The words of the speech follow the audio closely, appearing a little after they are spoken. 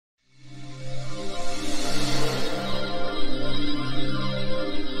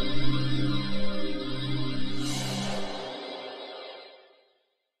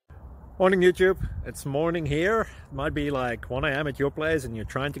Morning YouTube, it's morning here. It might be like 1 a.m. at your place and you're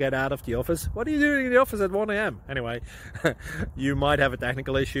trying to get out of the office. What are you doing in the office at 1 a.m? Anyway, you might have a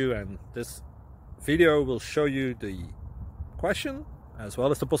technical issue and this video will show you the question as well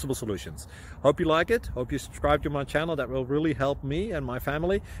as the possible solutions. Hope you like it, hope you subscribe to my channel. That will really help me and my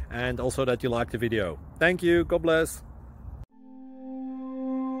family, and also that you like the video. Thank you, God bless.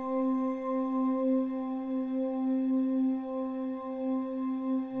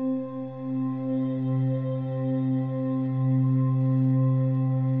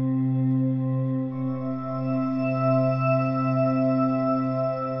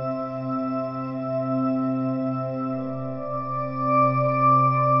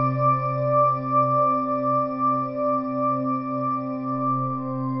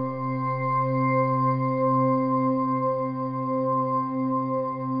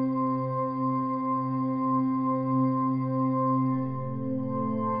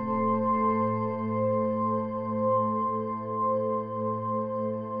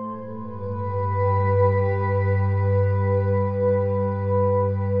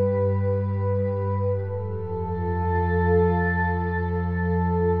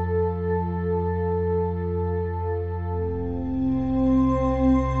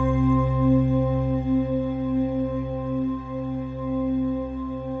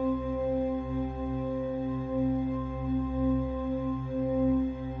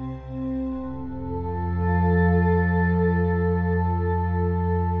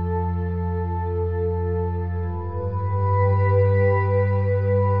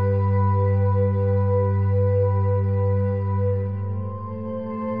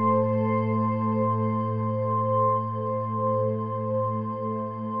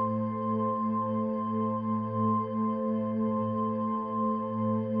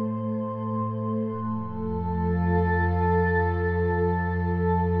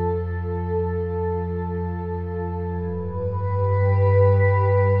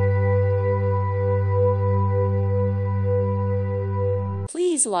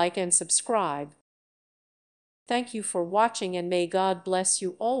 Please like and subscribe. Thank you for watching, and may God bless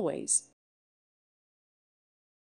you always.